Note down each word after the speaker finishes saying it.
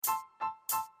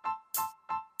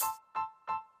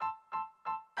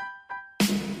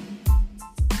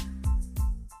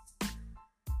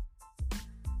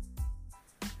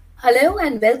Hello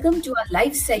and welcome to our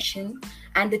live session.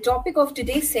 And the topic of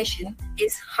today's session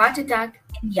is heart attack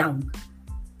in young.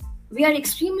 We are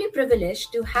extremely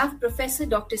privileged to have Professor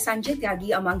Dr. Sanjay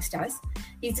Tyagi amongst us.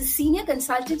 He's a senior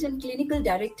consultant and clinical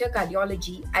director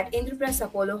cardiology at Indraprastha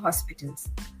Apollo Hospitals.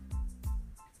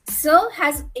 Sir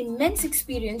has immense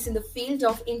experience in the field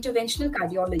of interventional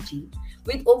cardiology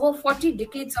with over 40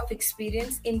 decades of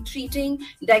experience in treating,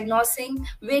 diagnosing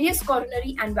various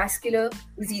coronary and vascular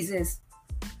diseases.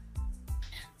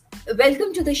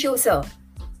 Welcome to the show, sir.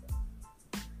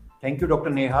 Thank you,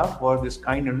 Dr. Neha, for this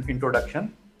kind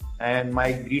introduction, and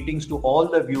my greetings to all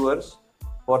the viewers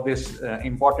for this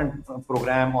important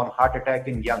program on heart attack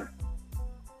in young.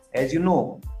 As you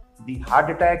know, the heart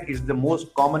attack is the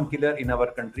most common killer in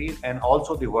our country and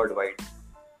also the worldwide.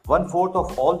 1/4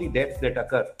 of all the deaths that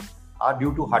occur are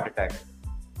due to heart attack.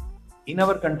 In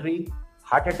our country,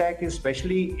 heart attack is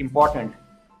especially important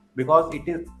because it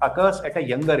occurs at a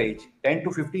younger age, 10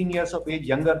 to 15 years of age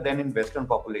younger than in Western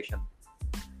population.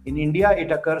 In India,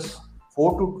 it occurs 4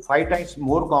 to 5 times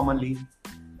more commonly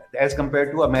as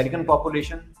compared to American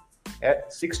population,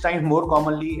 6 times more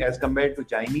commonly as compared to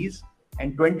Chinese,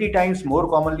 and 20 times more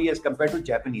commonly as compared to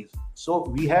Japanese. So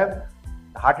we have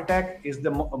heart attack is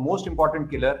the most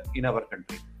important killer in our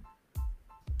country.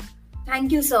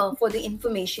 Thank you, sir, for the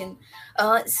information.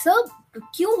 Sir,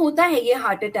 क्यों होता है ये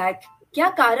heart attack? क्या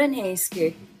कारण है इसके?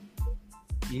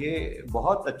 ये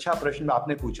बहुत अच्छा प्रश्न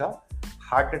आपने पूछा।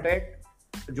 हार्ट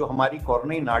अटैक जो हमारी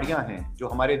कोरोनरी नाड़ियां हैं, जो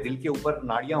हमारे दिल के ऊपर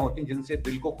नाड़ियां होती हैं जिनसे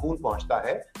दिल को खून पहुंचता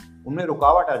है, उनमें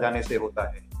रुकावट आ जाने से होता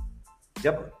है।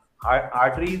 जब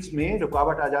आर्टरीज में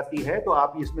रुकावट आ जाती है तो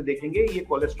आप इसमें देखेंगे ये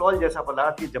कोलेस्ट्रॉल जैसा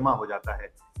पदार्थ ये जमा हो जाता है,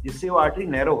 जिससे वो आर्टरी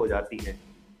नैरो हो जाती है।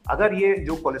 अगर ये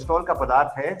जो कोलेस्ट्रॉल का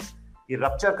पदार्थ है ये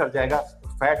रप्चर कर जाएगा,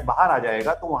 फैट बाहर आ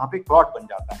जाएगा, तो वहां पे क्लॉट बन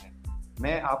जाता है।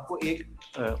 मैं आपको एक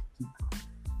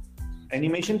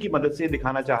एनिमेशन की मदद से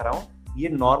दिखाना चाह रहा हूँ। ये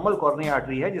नॉर्मल कोरोनरी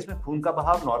आर्टरी है जिसमें खून का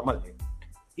बहाव नॉर्मल है।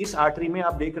 इस आर्टरी में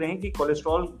आप देख रहे हैं कि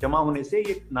कोलेस्ट्रॉल जमा होने से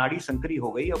ये नाड़ी संकरी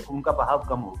हो गई और खून का बहाव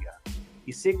कम हो गया।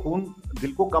 इससे खून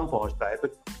दिल को कम पहुंचता है। तो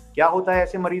क्या होता है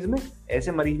ऐसे मरीज में?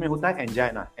 ऐसे मरीज में होता है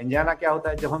एंजाइना। एंजाइना क्या होता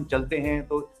है? जब हम चलते हैं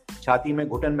तो छाती में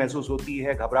घुटन महसूस होती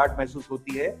है, घबराहट महसूस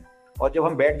होती है, और जब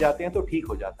हम बैठ जाते हैं तो ठीक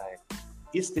हो जाता है।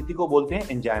 इस स्थिति को बोलते हैं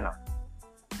एंजाइना।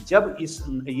 जब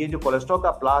ये जो कोलेस्ट्रॉल का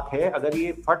प्लाक है अगर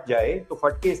ये फट जाए तो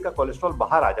फट के इसका कोलेस्ट्रॉल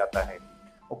बाहर आ जाता है,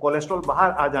 और कोलेस्ट्रॉल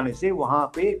बाहर आ जाने से वहां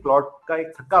पे क्लॉट का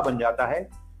एक थक्का बन जाता है।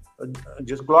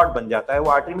 जिस क्लॉट बन जाता है वो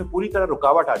आर्टरी में पूरी तरह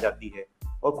रुकावट आ जाती है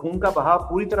और खून का बहाव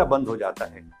पूरी तरह बंद हो जाता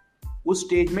है। उस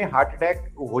स्टेज में हार्ट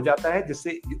अटैक हो जाता है,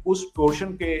 जिससे उस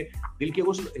पोर्शन के दिल के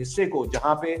उस हिस्से को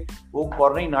जहाँ पे वो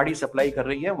कोरोनरी नाड़ी सप्लाई कर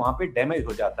रही है वहां पे डैमेज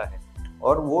हो जाता है,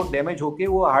 और वो डैमेज होके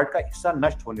वो हार्ट का हिस्सा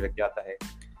नष्ट होने लग जाता है।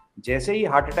 जैसे ही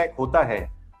हार्ट अटैक होता है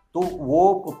तो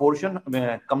वो पोर्शन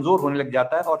कमजोर होने लग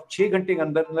जाता है और 6 घंटे के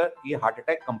अंदर ये हार्ट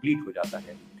अटैक कंप्लीट हो जाता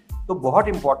है। तो बहुत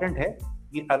इंपॉर्टेंट है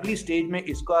कि अर्ली स्टेज में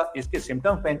इसके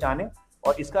सिम्टम्स पहचानें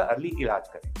और इसका अर्ली इलाज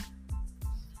करें।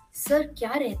 सर,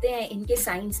 क्या रहते हैं इनके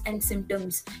साइंस एंड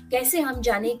सिम्टम्स? कैसे हम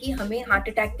जाने कि हमें हार्ट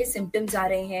अटैक के सिम्टम्स आ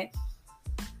रहे हैं?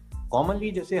 कॉमनली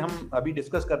जैसे हम अभी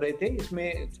डिस्कस कर रहे थे,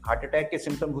 इसमें हार्ट अटैक के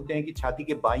सिम्टम होते हैं कि छाती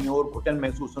के बाईं ओर घुटन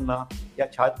महसूस होना या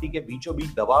छाती के बीचों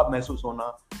बीच दबाव महसूस होना,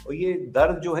 और ये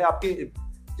दर्द जो है आपके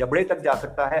जबड़े तक जा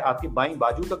सकता है, आपकी बाईं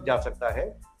बाजू तक जा सकता है।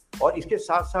 और इसके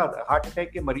साथ साथ हार्ट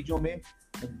अटैक के मरीजों में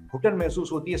घुटन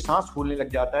महसूस होती है, सांस फूलने लग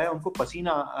जाता है, उनको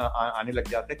पसीना आने लग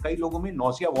जाता है। कई लोगों में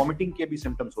नौसिया, वॉमिटिंग के भी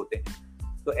सिम्टम्स होते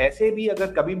हैं। तो ऐसे भी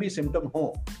अगर कभी भी सिम्टम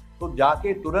हो तो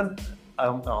जाके तुरंत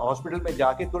हॉस्पिटल में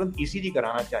जाके तुरंत ईसीजी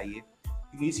कराना चाहिए।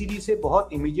 ईसीजी से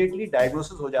बहुत इमीडिएटली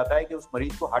डायग्नोसिस हो जाता है कि उस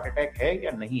मरीज को हार्ट अटैक है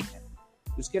या नहीं है।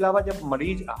 इसके अलावा जब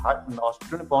मरीज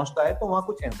हॉस्पिटल में पहुंचता है तो वहाँ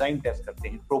कुछ एंजाइम टेस्ट करते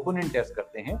हैं, ट्रोपोनिन टेस्ट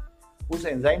करते हैं। उस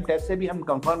एंजाइम टेस्ट से भी हम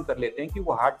कंफर्म कर लेते हैं कि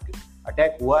वो हार्ट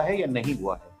अटैक हुआ है या नहीं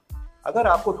हुआ है। अगर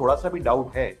आपको थोड़ा सा भी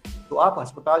डाउट है तो आप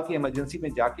अस्पताल की इमरजेंसी में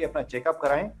जाके अपना चेकअप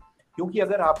कराएं, क्योंकि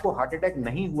अगर आपको हार्ट अटैक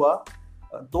नहीं हुआ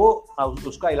तो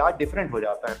उसका इलाज डिफरेंट हो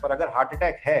जाता है। पर अगर हार्ट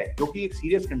अटैक है, जो कि एक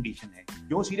सीरियस कंडीशन है,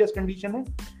 क्यों सीरियस कंडीशन है?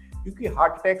 क्योंकि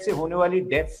हार्ट अटैक से होने वाली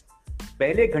डेथ्स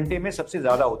पहले घंटे में सबसे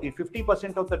ज्यादा होती है।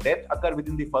 50% of the death occur with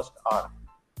in the first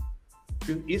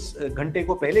hour. इस घंटे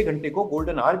को, पहले घंटे को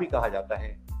गोल्डन आवर भी कहा जाता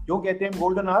है। क्यों कहते हैं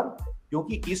गोल्डन आवर?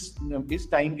 क्योंकि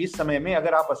इस समय में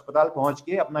अगर आप अस्पताल पहुंच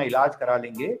के अपना इलाज करा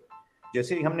लेंगे,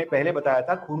 जैसे हमने पहले बताया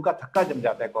था, खून का थक्का जम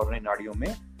जाता है कोरोनरी नाड़ियों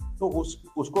में, तो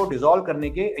उसको डिसॉल्व करने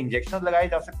के इंजेक्शन लगाए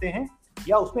जा सकते हैं,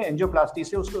 या उसमें एंजियोप्लास्टी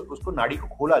से उसको नाड़ी को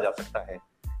खोला जा सकता है।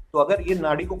 तो अगर ये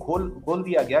नाड़ी को खोल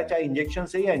दिया गया, चाहे इंजेक्शन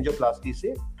से या एंजियोप्लास्टी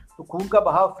से, तो खून का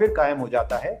बहाव फिर कायम हो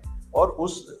जाता है, और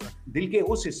उस दिल के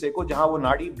उस हिस्से को जहां वो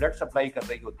नाड़ी ब्लड सप्लाई कर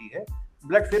रही होती है,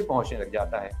 ब्लड फिर पहुंचने लग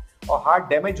जाता है और हार्ट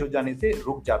डैमेज हो जाने से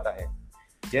रुक जाता है।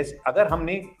 जैसे अगर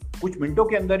हमने कुछ मिनटों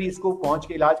के अंदर ही इसको पहुंच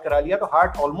के इलाज करा लिया तो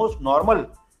हार्ट ऑलमोस्ट नॉर्मल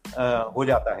हो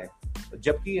जाता है।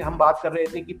 जबकि हम बात कर रहे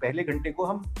थे कि पहले घंटे को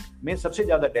हम में सबसे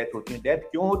ज्यादा डेथ होती है। डेथ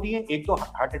क्यों होती है? एक तो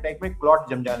हार्ट अटैक में क्लॉट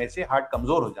जम जाने से, हार्ट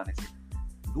कमजोर हो जाने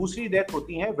से। दूसरी डेथ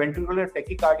होती है वेंट्रिकुलर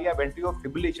टैकीकार्डिया, वेंट्रिकुलर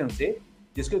फिब्रिलेशन से,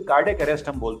 जिसके कार्डियक अरेस्ट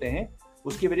हम बोलते हैं।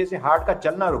 उसकी वजह से हार्ट का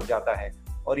चलना रुक जाता है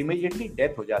और इमीडिएटली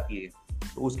डेथ हो जाती है।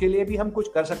 तो उसके लिए भी हम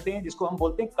कुछ कर सकते हैं, जिसको हम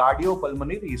बोलते हैं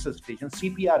कार्डियोपल्मोनरी रिससिटेशन,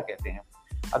 CPR कहते हैं।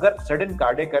 अगर सडन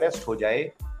कार्डियक अरेस्ट हो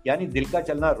जाए, यानी दिल का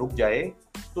चलना रुक जाए,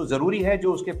 तो जरूरी है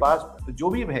जो उसके पास जो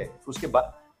भी है,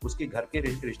 उसके घर के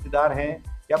रिश्तेदार हैं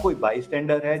या कोई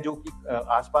बाईस्टैंडर है जो कि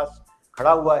आसपास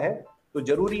खड़ा हुआ है, तो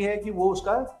जरूरी है कि वो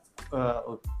उसका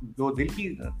जो दिल की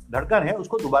धड़कन है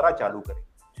उसको दोबारा चालू करे।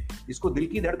 इसको दिल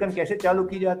की धड़कन कैसे चालू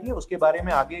की जाती है उसके बारे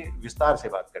में आगे विस्तार से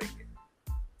बात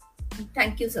करेंगे।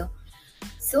 Thank you sir.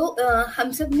 So,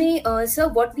 हम सब ने sir,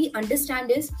 what we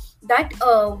understand is that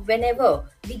whenever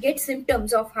we get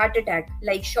symptoms of heart attack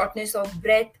like shortness of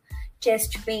breath,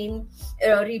 chest pain,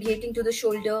 radiating to the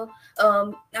shoulder,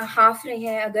 हाफ रहे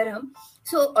हैं अगर हम,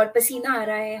 so और पसीना आ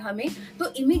रहा है हमें, तो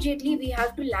immediately we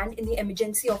have to land in the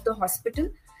emergency of the hospital,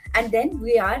 and then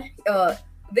we are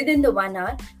within the 1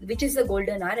 hour, which is the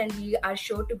golden hour, and we are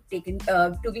sure to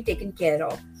be taken care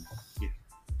of.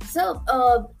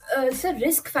 Sir,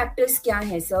 risk factors क्या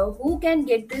है sir? Who can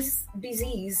get this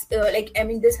disease,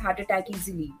 this heart attack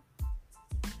easily?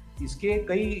 इसके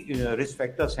कई risk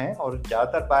factors हैं और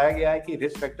ज्यादातर पाया गया है कि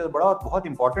रिस्क फैक्टर बहुत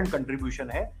इंपॉर्टेंट कंट्रीब्यूशन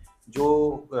है जो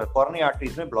कॉर्निया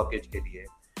आर्टरीज में ब्लॉकेज के लिए।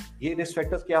 ये रिस्क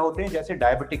फैक्टर्स क्या होते हैं? जैसे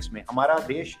डायबिटिक्स में, हमारा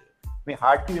देश में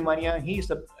हार्ट की बीमारियां ही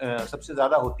सबसे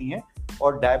ज्यादा होती हैं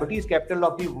और diabetes capital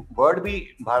of the world भी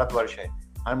भारतवर्ष है।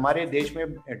 हमारे देश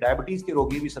में डायबिटीज के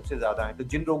रोगी भी सबसे ज्यादा हैं। तो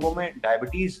जिन लोगों में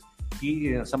डायबिटीज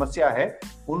की समस्या है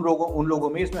उन लोगों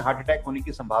में इसमें हार्ट अटैक होने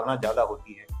की संभावना ज्यादा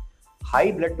होती है।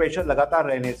 हाई ब्लड प्रेशर लगातार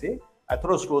रहने से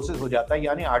एथेरोस्क्लेरोसिस हो जाता है,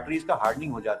 यानी आर्टरीज का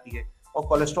हार्डनिंग हो जाती है, और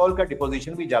कोलेस्ट्रॉल का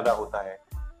डिपोजिशन भी ज्यादा होता है।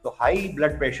 तो हाई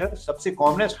ब्लड प्रेशर सबसे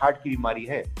कॉमनेस्ट हार्ट की बीमारी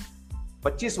है।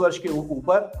 25 वर्ष के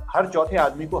ऊपर हर चौथे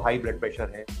आदमी को हाई ब्लड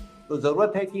प्रेशर है। तो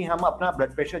जरूरत है कि हम अपना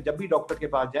ब्लड प्रेशर जब भी डॉक्टर के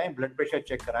पास जाएं, ब्लड प्रेशर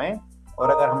चेक कराएं, और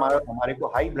अगर हमारे को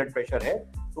हाई ब्लड प्रेशर है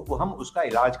तो वो हम उसका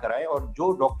इलाज कराएं और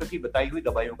जो डॉक्टर की बताई हुई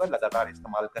दवाइयों का लगातार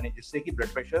इस्तेमाल करें, जिससे कि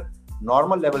ब्लड प्रेशर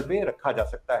नॉर्मल लेवल पे रखा जा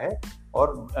सकता है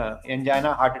और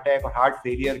एंजाइना, हार्ट अटैक और हार्ट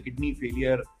फेलियर, किडनी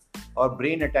फेलियर और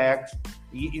ब्रेन अटैक्स,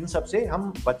 इन सब से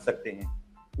हम बच सकते हैं।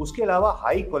 उसके अलावा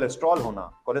हाई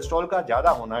कोलेस्ट्रॉल का ज्यादा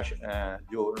होना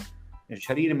जो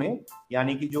शरीर में,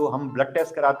 यानी कि जो हम ब्लड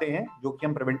टेस्ट कराते हैं, जो कि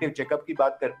हम प्रिवेंटिव चेकअप की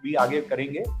बात भी आगे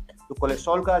करेंगे, तो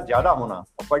कोलेस्ट्रॉल का ज्यादा होना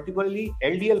और पर्टिकुलरली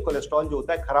LDL कोलेस्ट्रॉल जो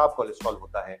होता है, खराब कोलेस्ट्रॉल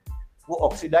होता है, वो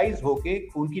ऑक्सीडाइज होके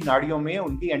खून की नाड़ियों में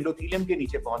उनकी एंडोथेलियम के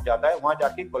नीचे पहुंच जाता है, वहां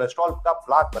जाके कोलेस्ट्रॉल का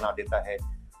प्लाक बना देता है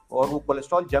और वो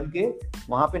कोलेस्ट्रॉल जम के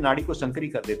वहां पे नाड़ी को संकरी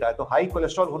कर देता है। तो हाई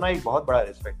कोलेस्ट्रॉल होना एक बहुत बड़ा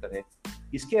रिस्क फैक्टर है।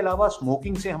 इसके अलावा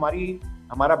स्मोकिंग से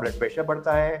हमारा ब्लड प्रेशर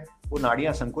बढ़ता है, वो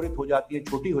नाड़ियां संकुरित हो जाती है,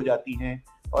 छोटी हो जाती हैं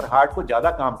और हार्ट को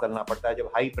ज्यादा काम करना पड़ता है। जब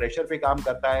हाई प्रेशर पे काम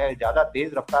करता है, ज्यादा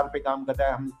तेज रफ्तार पे काम करता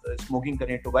है, हम स्मोकिंग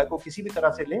करें, टोबैको किसी भी तरह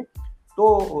से लें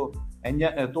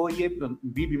तो ये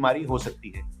भी बीमारी हो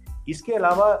सकती है। इसके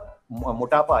अलावा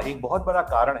मोटापा एक बहुत बड़ा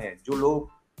कारण है।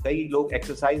 कई लोग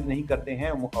एक्सरसाइज नहीं करते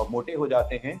हैं, मोटे हो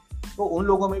जाते हैं, तो उन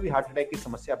लोगों में भी हार्ट अटैक की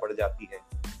समस्या बढ़ जाती है।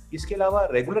 इसके अलावा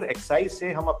रेगुलर एक्सरसाइज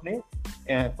से हम अपने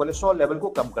कोलेस्ट्रॉल लेवल को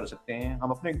कम कर सकते हैं,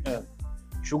 हम अपने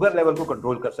शुगर लेवल को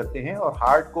कंट्रोल कर सकते हैं और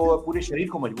हार्ट को, पूरे शरीर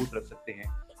को मजबूत रख सकते हैं।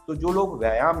 तो जो लोग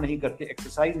व्यायाम नहीं करते,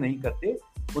 एक्सरसाइज नहीं करते,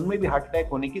 उनमें भी हार्ट अटैक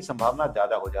होने की संभावना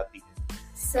ज्यादा हो जाती है।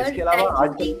 इसके अलावा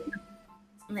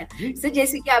सर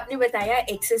जैसे कि आपने बताया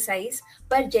एक्सरसाइज,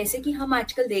 पर जैसे कि हम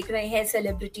आजकल देख रहे हैं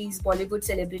सेलिब्रिटीज, बॉलीवुड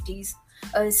सेलिब्रिटीज,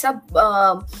 सब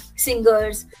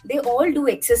singers, they all do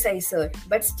exercise sir,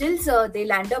 but still sir they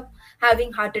land up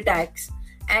having heart attacks,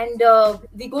 and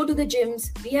we go to the gyms,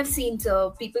 we have seen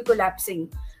people collapsing.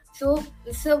 So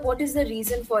sir, what is the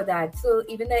reason for that? So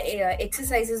even the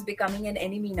exercise is becoming an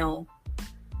enemy now.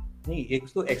 नहीं, एक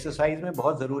तो exercise में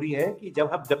बहुत जरूरी है कि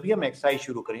जब भी हम एक्सरसाइज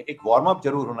शुरू करें, एक वार्म अप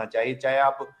जरूर होना चाहिए। चाहे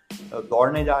आप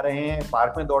दौड़ने जा रहे हैं,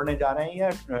 पार्क में दौड़ने जा रहे हैं या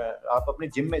आप अपने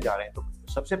जिम में जा रहे हैं,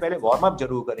 तो सबसे पहले वार्म अप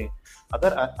जरूर करें।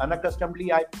 अगर अनकस्टम्डली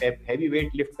आप हैवी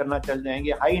वेट लिफ्ट करना चल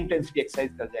जाएंगे, हाई इंटेंसिटी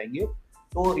एक्सरसाइज कर जाएंगे,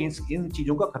 तो इन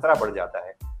चीजों का खतरा बढ़ जाता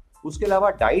है। उसके अलावा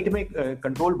डाइट में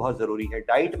कंट्रोल बहुत जरूरी है।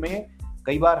 डाइट में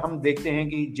कई बार हम देखते हैं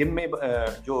कि जिम में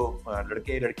जो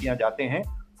लड़के लड़कियां जाते हैं,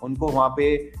 उनको वहाँ पे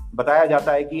बताया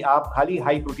जाता है कि आप खाली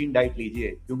हाई प्रोटीन डाइट लीजिए,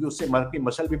 क्योंकि उससे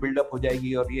मसल भी बिल्डअप हो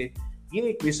जाएगी। और ये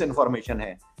एक मिस इन्फॉर्मेशन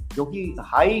है, क्योंकि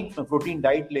हाई प्रोटीन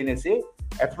डाइट लेने से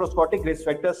एथेरोस्क्लेरोटिक रिस्क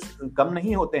फैक्टर्स कम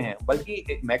नहीं होते हैं,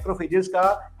 बल्कि मैक्रोफेजेस का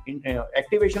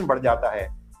एक्टिवेशन बढ़ जाता है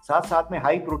साथ साथ में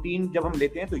हाई प्रोटीन जब हम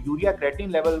लेते हैं तो यूरिया क्रेटिन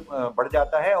लेवल बढ़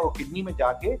जाता है और किडनी में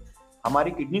जाके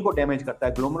हमारी किडनी को डैमेज करता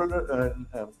है।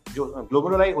 जो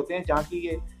ग्लोमेरुलाई होते हैं जहाँ की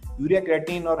ये यूरिया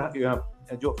क्रेटिन और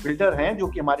जो फिल्टर हैं जो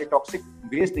कि हमारे टॉक्सिक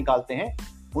वेस्ट निकालते हैं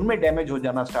उनमें डैमेज हो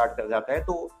जाना स्टार्ट कर जाता है।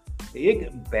 तो एक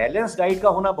बैलेंस डाइट का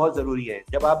होना बहुत जरूरी है।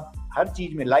 जब आप हर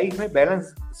चीज में लाइफ में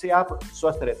बैलेंस से आप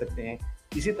स्वस्थ रह सकते हैं,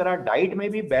 इसी तरह डाइट में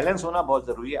भी बैलेंस होना बहुत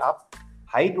जरूरी है। आप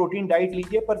हाई प्रोटीन डाइट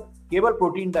लीजिए पर केवल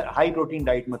हाई प्रोटीन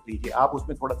डाइट मत लीजिए, आप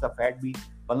उसमें थोड़ा सा फैट भी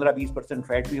 15-20%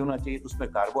 फैट भी होना चाहिए, उसमें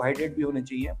कार्बोहाइड्रेट भी होने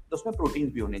चाहिए, तो उसमें प्रोटीन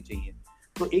भी होने चाहिए।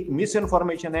 तो एक मिस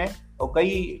इन्फॉर्मेशन है और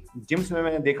कई जिम्स में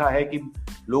मैंने देखा है कि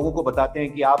लोगों को बताते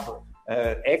हैं कि आप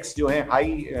एक्स जो है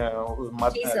हाई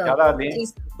ज्यादा लें,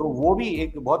 तो वो भी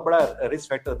एक बहुत बड़ा रिस्क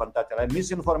फैक्टर बनता चला है,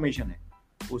 मिस इन्फॉर्मेशन है।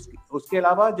 उसके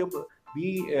अलावा जब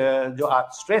भी जो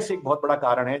स्ट्रेस एक बहुत बड़ा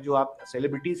कारण है, जो आप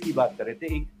सेलिब्रिटीज की बात कर रहे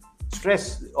थे, एक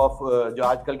स्ट्रेस ऑफ जो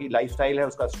आजकल की लाइफस्टाइल है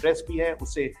उसका स्ट्रेस भी है,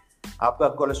 उससे आपका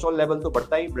कोलेस्ट्रॉल लेवल तो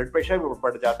बढ़ता ही, ब्लड प्रेशर भी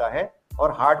बढ़ जाता है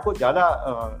और हार्ट को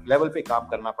ज्यादा लेवल पे काम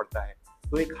करना पड़ता है।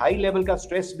 तो एक हाई लेवल का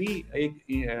स्ट्रेस भी एक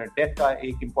डेथ का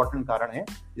एक इम्पोर्टेंट कारण है,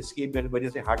 जिसकी वजह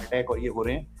से हार्ट अटैक और ये हो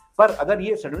रहे हैं। पर अगर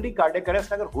ये सडनली कार्डियक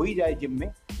अरेस्ट अगर हो ही जाए जिम में,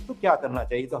 तो क्या करना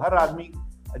चाहिए? तो हर आदमी,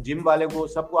 जिम वाले को,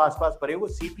 सबको आसपास पड़े, वो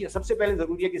सीपीआर सबसे पहले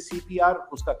जरूरी है कि सीपीआर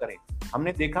उसका करें।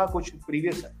 हमने देखा कुछ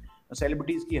प्रीवियस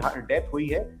सेलिब्रिटीज की डेथ हुई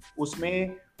है,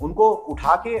 उसमें उनको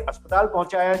उठा के अस्पताल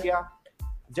पहुंचाया गया।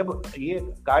 जब ये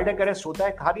कार्डियक अरेस्ट होता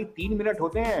है, खाली 3 मिनट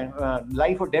होते हैं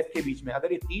लाइफ और डेथ के बीच में,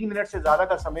 अगर ये 3 मिनट से ज्यादा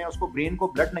का समय उसको ब्रेन को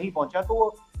ब्लड नहीं पहुंचा तो वो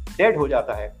डेड हो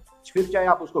जाता है। फिर चाहे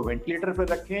आप उसको वेंटिलेटर पर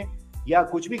रखें या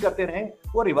कुछ भी करते रहें,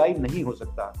 वो रिवाइव नहीं हो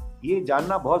सकता। ये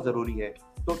जानना बहुत जरूरी है।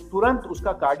 तो तुरंत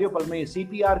उसका कार्डियोपल्मोनरी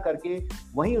सीपीआर करके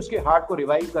वहीं उसके हार्ट को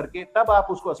रिवाइव करके तब आप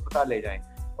उसको अस्पताल ले जाएं।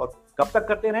 और कब तक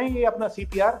करते रहें ये अपना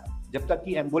सीपीआर? जब तक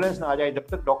कि एम्बुलेंस ना आ जाए, जब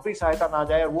तक डॉक्टरी सहायता ना आ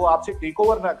जाए और वो आपसे टेक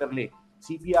ओवर ना कर ले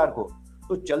सीपीआर को।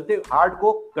 तो चलते हार्ट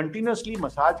को कंटिन्यूअसली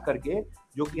मसाज करके,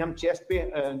 जो कि हम चेस्ट पे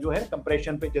जो है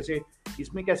कंप्रेशन पे, जैसे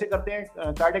इसमें कैसे करते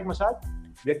हैं कार्डियक मसाज,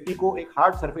 व्यक्ति को एक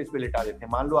हार्ड सरफेस पे लिटा देते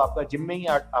हैं। मान लो आपका जिम में ही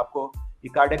आपको ये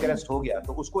कार्डियक अरेस्ट हो गया,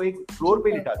 तो उसको एक फ्लोर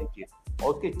पे लिटा दीजिए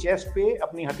और उसके चेस्ट पे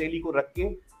अपनी हथेली को रख के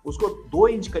उसको 2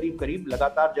 इंच करीब करीब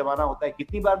लगातार दबाना होता है।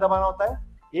 कितनी बार दबाना होता है?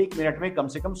 1 मिनट में कम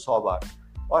से कम 100 बार।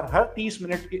 और हर 30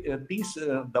 मिनट के 30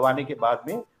 दबाने के बाद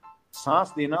में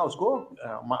सांस देना, उसको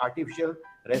आर्टिफिशियल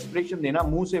रेस्पिरेशन देना,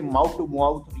 मुंह से माउथ टू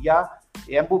माउथ या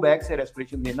एम्बू बैग से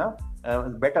रेस्पिरेशन देना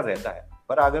बेटर रहता है।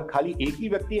 पर अगर खाली एक ही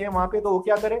व्यक्ति है वहां पे, तो वो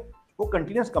क्या करे? वो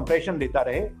कंटिन्यूस कंप्रेशन देता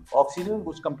रहे, ऑक्सीजन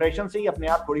उस कंप्रेशन से ही अपने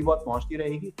आप थोड़ी बहुत पहुंचती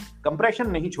रहेगी। कंप्रेशन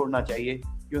नहीं छोड़ना चाहिए,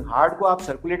 क्योंकि हार्ट को आप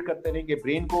सर्कुलेट करते रहेंगे,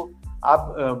 ब्रेन को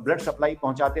आप ब्लड सप्लाई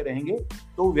पहुंचाते रहेंगे,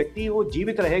 तो व्यक्ति वो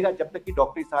जीवित रहेगा जब तक कि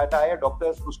डॉक्टरी सहायता आए।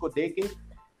 डॉक्टर्स उसको दे के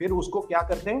फिर उसको क्या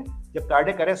करते हैं, जब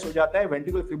कार्डियक अरेस्ट हो जाता है,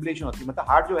 वेंट्रिकुलर फिब्रिलेशन होती है, मतलब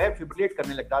हार्ट जो है फिब्रिलेट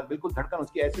करने लगता है, बिल्कुल धड़कन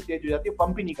उसकी ऐसी तेज हो जाती है,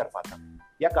 पंप ही नहीं कर पाता,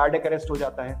 या कार्डियक अरेस्ट हो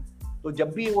जाता है। तो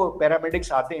जब भी वो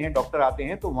पैरामेडिक्स आते हैं, डॉक्टर आते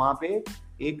हैं, तो वहां पे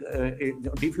एक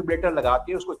डिफिब्रिलेटर लगा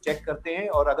के उसको चेक करते हैं,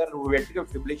 और अगर वो वेंट्रिकुलर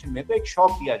फिब्रिलेशन में तो एक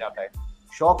शॉक दिया जाता है,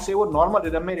 शॉक से वो नॉर्मल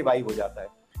रिदम में रिवाइव हो जाता है।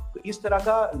 तो इस तरह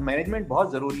का मैनेजमेंट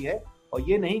बहुत जरूरी है, और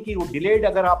ये नहीं कि वो डिलेड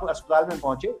अगर आप अस्पताल में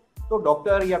पहुंचे तो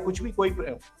डॉक्टर या कुछ भी कोई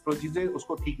प्रोसीजर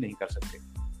उसको ठीक नहीं कर सकते।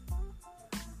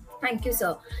 Thank you, sir.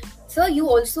 Sir, you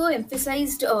also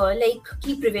emphasized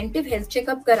कि preventive health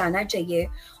checkup कराना चाहिए,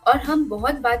 और हम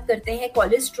बहुत बात करते हैं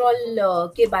कोलेस्ट्रॉल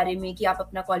के बारे में कि आप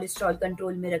अपना कोलेस्ट्रॉल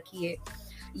कंट्रोल में रखिए,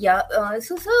 या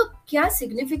सो सर क्या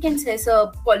सिग्निफिकेंस है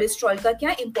सर कोलेस्ट्रॉल का,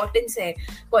 क्या इम्पोर्टेंस है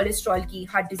कोलेस्ट्रॉल की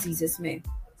हार्ट डिजीजेस में?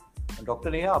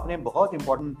 डॉक्टर नेहा, आपने बहुत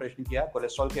इंपॉर्टेंट प्रश्न किया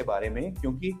कोलेस्ट्रॉल के बारे में,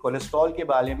 क्योंकि कोलेस्ट्रॉल के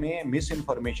बारे में मिस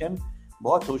इन्फॉर्मेशन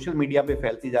बहुत सोशल मीडिया पे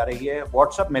फैलती जा रही है,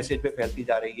 व्हाट्सएप मैसेज पे फैलती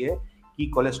जा रही है कि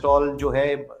कोलेस्ट्रॉल जो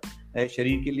है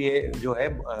शरीर के लिए जो है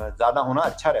ज्यादा होना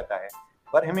अच्छा रहता है।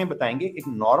 पर हमें बताएंगे एक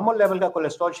नॉर्मल लेवल का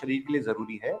कोलेस्ट्रॉल शरीर के लिए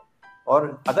जरूरी है,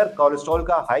 और अगर कोलेस्ट्रॉल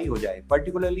का हाई हो जाए,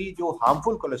 पर्टिकुलरली जो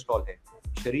हार्मफुल कोलेस्ट्रॉल है,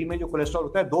 शरीर में जो कोलेस्ट्रॉल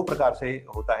होता है 2 प्रकार से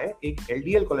होता है। एक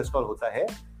एलडीएल कोलेस्ट्रॉल होता है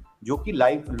जो कि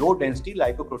लो डेंसिटी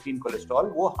लाइपोप्रोटीन कोलेस्ट्रॉल,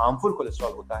 वो हार्मफुल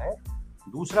कोलेस्ट्रॉल होता है।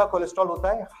 दूसरा कोलेस्ट्रॉल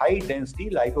होता है हाई डेंसिटी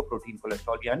लाइपोप्रोटीन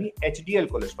कोलेस्ट्रॉल, यानी एचडीएल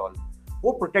कोलेस्ट्रॉल,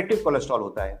 वो प्रोटेक्टिव कोलेस्ट्रॉल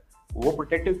होता है। वो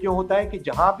प्रोटेक्टिव क्यों होता है कि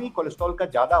जहां भी कोलेस्ट्रॉल का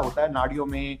ज्यादा होता है नाड़ियों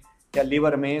में या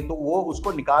लिवर में, तो वो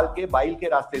उसको निकाल के बाइल के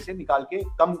रास्ते से निकाल के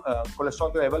कम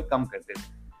कोलेस्ट्रॉल का लेवल कम कर देते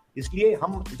हैं। इसलिए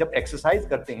हम जब एक्सरसाइज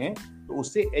करते हैं तो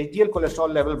उससे एचडीएल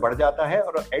कोलेस्ट्रॉल लेवल बढ़ जाता है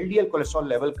और एलडीएल कोलेस्ट्रॉल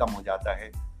लेवल कम हो जाता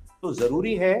है। तो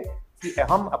जरूरी है कि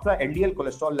हम अपना एलडीएल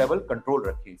कोलेस्ट्रॉल लेवल कंट्रोल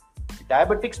रखें।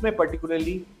 डायबिटिक्स में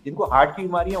पर्टिकुलरली, जिनको हार्ट की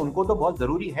बीमारी है, उनको तो बहुत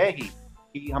जरूरी है ही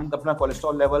कि हम अपना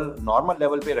कोलेस्ट्रॉल लेवल नॉर्मल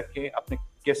लेवल पे रखें। अपने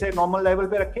कैसे नॉर्मल लेवल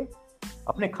पे रखें?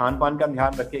 अपने खान पान का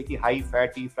ध्यान रखें कि हाई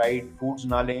फैटी फ्राइड फूड्स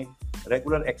ना लें,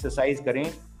 रेगुलर एक्सरसाइज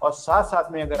करें, और साथ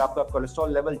साथ में अगर आपका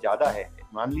कोलेस्ट्रॉल लेवल ज़्यादा है,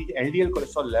 मान लीजिए एलडीएल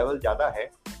कोलेस्ट्रॉल लेवल ज़्यादा है,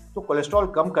 तो कोलेस्ट्रॉल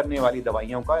कम करने वाली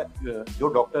दवाइयों का जो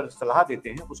डॉक्टर सलाह देते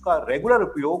हैं उसका रेगुलर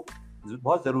उपयोग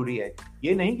बहुत ज़रूरी है।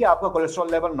 ये नहीं कि आपका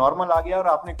कोलेस्ट्रॉल लेवल नॉर्मल आ गया और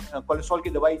आपने कोलेस्ट्रॉल की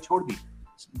दवाई छोड़ दी।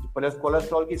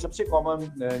 कोलेस्ट्रॉल की सबसे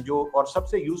कॉमन जो और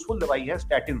सबसे यूजफुल दवाई है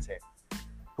स्टैटिन्स है।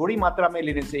 थोड़ी मात्रा में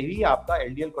लेने से ही आपका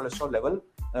LDL cholesterol level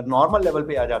normal level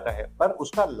पे आ जाता है, पर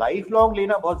उसका लाइफ लॉन्ग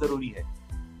लेना बहुत जरूरी है।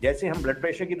 जैसे हम ब्लड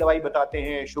प्रेशर की दवाई बताते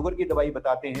हैं, शुगर की दवाई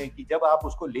बताते हैं कि जब आप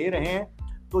उसको ले रहे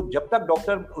हैं तो जब तक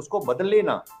डॉक्टर उसको बदल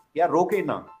लेना या रोके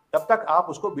ना, तब तक आप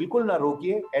उसको बिल्कुल ना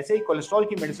रोकिए। ऐसे ही कोलेस्ट्रॉल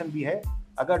की मेडिसिन भी है।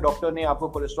 अगर डॉक्टर ने आपको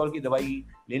कोलेस्ट्रॉल की दवाई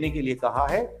लेने के लिए कहा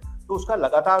है तो उसका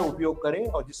लगातार उपयोग करें,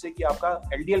 और जिससे कि आपका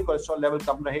एलडीएल कोलेस्ट्रॉल लेवल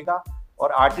कम रहेगा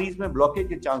और आर्टरीज में ब्लॉकेज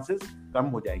के चांसेस कम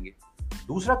हो जाएंगे।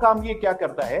 दूसरा काम ये क्या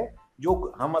करता है,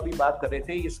 जो हम अभी बात कर रहे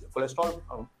थे, इस कोलेस्ट्रॉल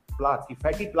प्लाक की,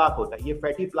 फैटी प्लाक होता है, ये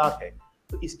फैटी प्लाक है,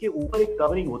 तो इसके ऊपर एक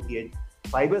कवरिंग होती है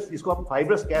फाइबर्स, जिसको हम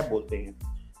फाइबरस कैप बोलते हैं।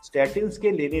 स्टैटिन्स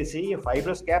के लेने से ये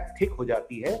फाइबरस कैप थिक हो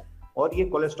जाती है, और ये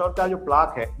कोलेस्ट्रॉल का जो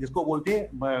प्लाक है, जिसको बोलते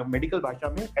हैं मेडिकल भाषा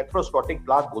में एथेरोस्क्लेरोटिक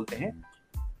प्लाक बोलते हैं,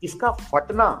 इसका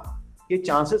फटना के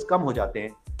चांसेस कम हो जाते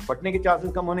हैं। फटने के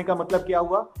चांसेस कम होने का मतलब क्या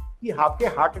हुआ कि आपके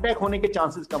हार्ट अटैक होने के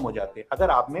चांसेस कम हो जाते हैं। अगर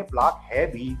आप में प्लाक है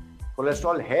भी,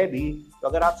 कोलेस्ट्रॉल है भी, तो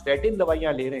अगर आप स्टैटिन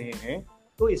दवाइयां ले रहे हैं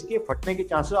तो इसके फटने के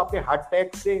चांसेस, आपके हार्ट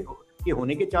अटैक से के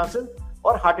होने के चांसेस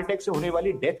और हार्ट अटैक से होने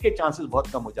वाली डेथ के चांसेस बहुत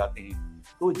कम हो जाते हैं।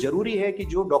 तो जरूरी है कि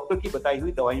जो डॉक्टर की बताई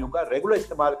हुई दवाइयों का रेगुलर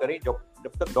इस्तेमाल करें जब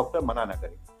तक डॉक्टर मना ना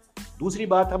करे। दूसरी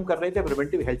बात हम कर रहे थे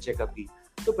प्रिवेंटिव हेल्थ चेकअप की,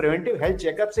 तो प्रिवेंटिव हेल्थ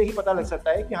चेकअप से ही पता लग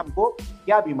सकता है कि हमको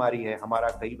क्या बीमारी है हमारा।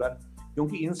 कई बार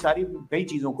क्योंकि इन सारी कई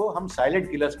चीजों को हम साइलेंट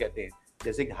किलर्स कहते हैं,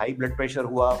 जैसे कि हाई ब्लड प्रेशर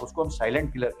हुआ, उसको हम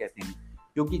साइलेंट किलर कहते हैं,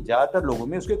 क्योंकि ज्यादातर लोगों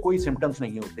में उसके कोई सिम्टम्स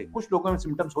नहीं होते। कुछ लोगों में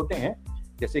सिम्टम्स होते हैं,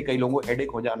 जैसे कई लोगों को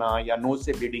हेडेक हो जाना या नोज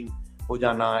से ब्लीडिंग हो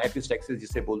जाना, एपिस्टेक्सिस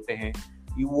जिसे बोलते हैं,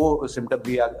 वो सिम्टम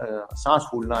भी, सांस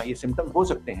फूलना, ये सिम्टम हो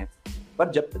सकते हैं। पर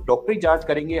जब डॉक्टरी जांच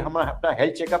करेंगे, हम अपना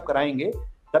हेल्थ चेकअप कराएंगे,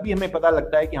 तभी हमें पता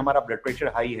लगता है कि हमारा ब्लड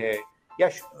प्रेशर हाई है या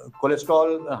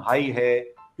कोलेस्ट्रॉल हाई है।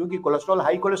 क्योंकि कोलेस्ट्रॉल,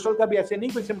 हाई कोलेस्ट्रॉल का भी ऐसे नहीं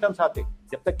कोई सिम्टम्स आते,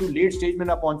 जब तक कि लेट स्टेज में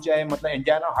ना पहुंच जाए, मतलब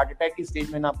एंजाइना हार्ट अटैक की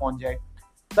स्टेज में ना पहुंच जाए,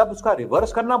 तब उसका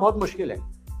रिवर्स करना बहुत मुश्किल है।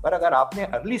 पर अगर आपने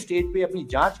अर्ली स्टेज पे अपनी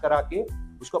जांच करा के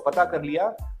उसको पता कर लिया,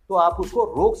 तो आप उसको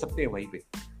रोक सकते हैं वहीं पे।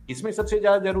 इसमें सबसे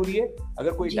ज्यादा जरूरी है,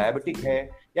 अगर कोई डायबिटिक है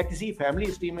या किसी फैमिली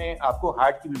हिस्ट्री में आपको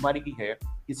हार्ट की बीमारी की है,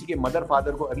 किसी के मदर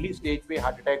फादर को अर्ली स्टेज पे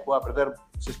हार्ट अटैक हुआ, ब्रदर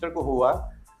सिस्टर को हुआ,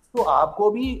 तो आपको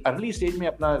भी अर्ली स्टेज में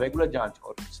अपना रेगुलर जांच,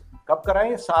 और कब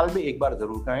कराएं, साल में एक बार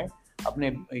जरूर कराएं, अपने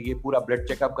ये पूरा ब्लड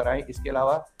चेकअप कराएं। इसके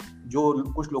अलावा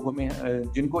जो कुछ लोगों में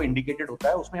जिनको इंडिकेटेड होता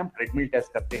है, उसमें हम ट्रेडमिल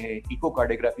टेस्ट करते हैं,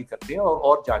 इकोकार्डियोग्राफी करते हैं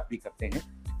और जांच भी करते हैं,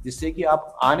 जिससे कि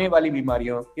आप आने वाली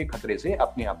बीमारियों के खतरे से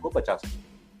अपने आप को बचा सकें।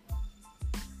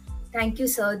 Thank you,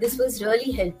 sir. This was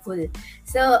really helpful.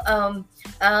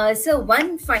 So one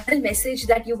final message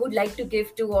that you would like to give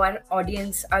to our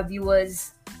audience, our viewers.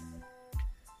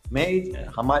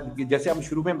 जैसे हम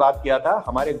शुरू में बात किया था,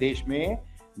 हमारे देश में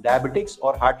डायबिटिक्स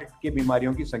और हार्ट की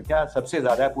बीमारियों की संख्या सबसे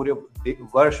ज्यादा है, पूरे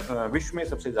विश्व में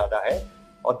सबसे ज्यादा है,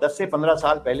 और 10 से 15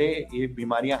 साल पहले ये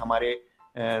बीमारियां हमारे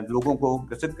लोगों को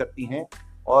ग्रसित करती हैं।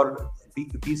 और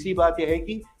तीसरी बात यह है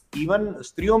कि इवन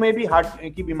स्त्रियों में भी हार्ट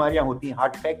की बीमारियां होती हैं,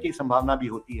 हार्ट अटैक की संभावना भी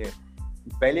होती है।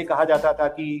 पहले कहा जाता था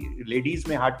कि लेडीज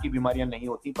में हार्ट की बीमारियां नहीं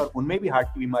होती, पर उनमें भी हार्ट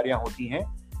की बीमारियां होती हैं।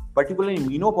 पर्टिकुलरली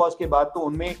मीनोपॉज के बाद तो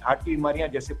उनमें हार्ट की बीमारियां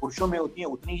जैसे पुरुषों में होती हैं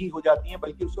उतनी ही हो जाती हैं,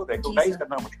 बल्कि उसको रिकॉग्नाइज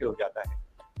करना मुश्किल हो जाता है।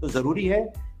 तो जरूरी है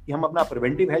कि हम अपना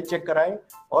प्रिवेंटिव हेल्थ चेक कराएं,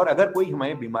 और अगर कोई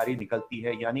हमें बीमारी निकलती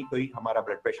है, यानी कोई हमारा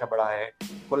ब्लड प्रेशर बढ़ा है,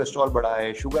 कोलेस्ट्रॉल बढ़ा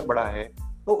है, शुगर बढ़ा है,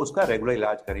 तो उसका रेगुलर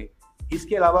इलाज करें।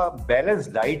 इसके अलावा बैलेंस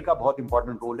डाइट का बहुत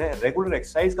इंपॉर्टेंट रोल है, रेगुलर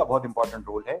एक्सरसाइज का बहुत इंपॉर्टेंट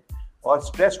रोल है, और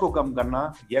स्ट्रेस को कम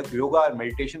करना, योगा और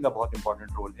मेडिटेशन का बहुत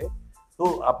इंपॉर्टेंट रोल है। तो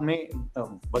अपने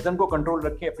वजन को कंट्रोल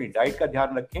रखें, अपनी डाइट का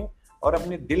ध्यान रखें, और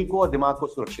अपने दिल को और दिमाग को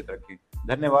सुरक्षित रखें।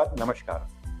 धन्यवाद, नमस्कार।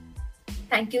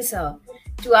 Thank you, sir.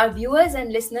 To our viewers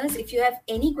and listeners, if you have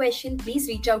any question, please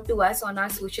reach out to us on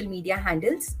our social media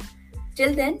handles.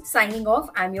 Till then, signing off,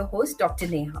 I'm your host, Dr.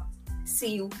 Neha.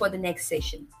 See you for the next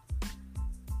session.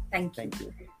 Thank you.